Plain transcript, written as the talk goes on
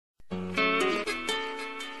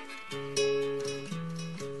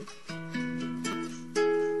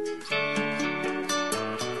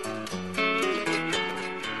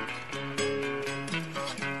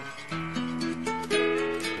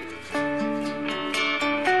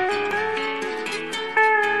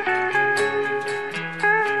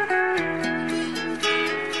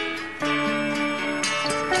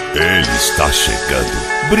Ele está chegando,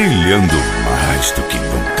 brilhando mais do que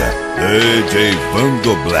nunca. DJ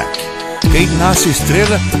Wando Black. Quem nasce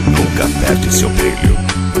estrela nunca perde seu brilho.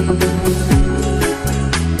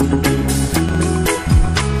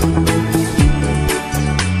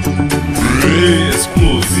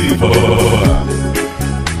 Exclusivo.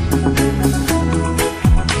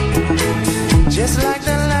 Just like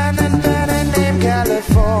the land and better name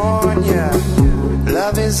California,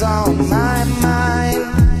 love is on my mind.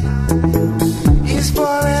 It's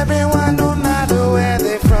for everyone, no matter where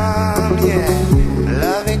they're from, yeah.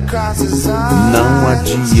 Love it crosses on. Não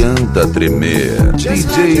adianta tremer,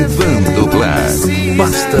 DJ Wando Black,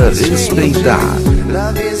 basta respeitar.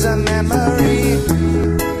 Love is a memory.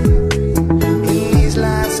 In these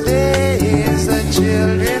last days, the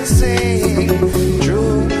children sing.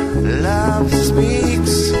 True love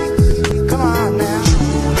speaks. Come on now.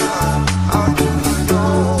 How do you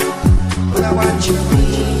know what you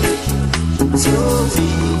mean to me?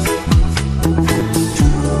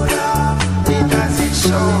 True love, it does it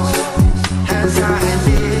show as I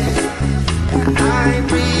live and I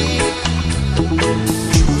breathe.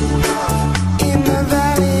 In the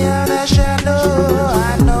valley of the shadow,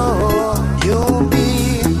 I know you'll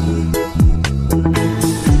be.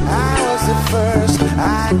 I was the first,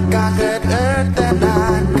 I conquered earth and I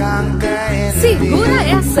conquered Segura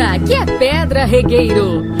essa, que é pedra,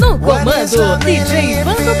 regueiro. No comando, DJ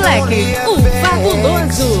Wando Black, o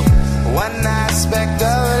fabuloso. One aspect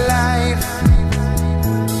of life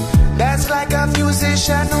that's like a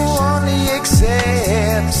musician who only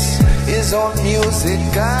accepts his own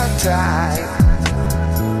musical type.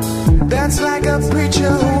 That's like a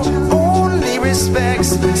preacher who only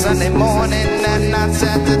respects Sunday morning and not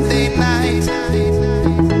Saturday night.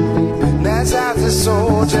 That's how the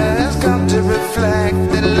soldier has come to reflect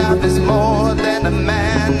that love is more than a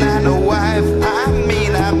man and a wife. I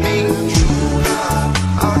mean true love.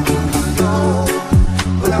 How do you know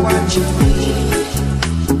what you mean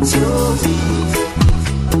to me?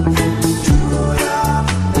 True love,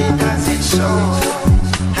 it does it show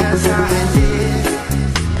as I live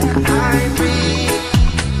and I breathe.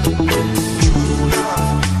 True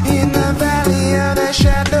love, in the valley of the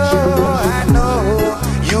shadow, I know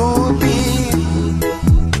you'll be.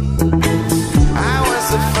 I was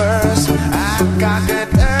the first, I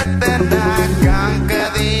conquered earth and I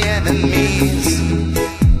conquered the enemies.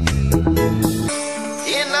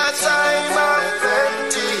 In a time of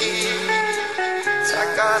plenty, I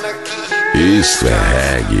gonna keep. Isto é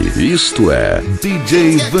reggae, isto é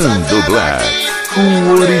DJ Wando Black,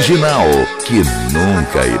 um original que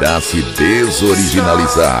nunca irá se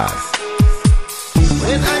desoriginalizar.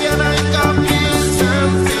 When I come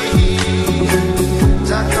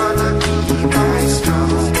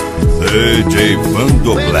DJ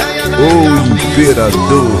Wando Black, O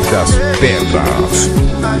Imperador das Pedras.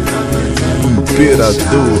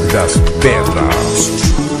 Imperador das Pedras.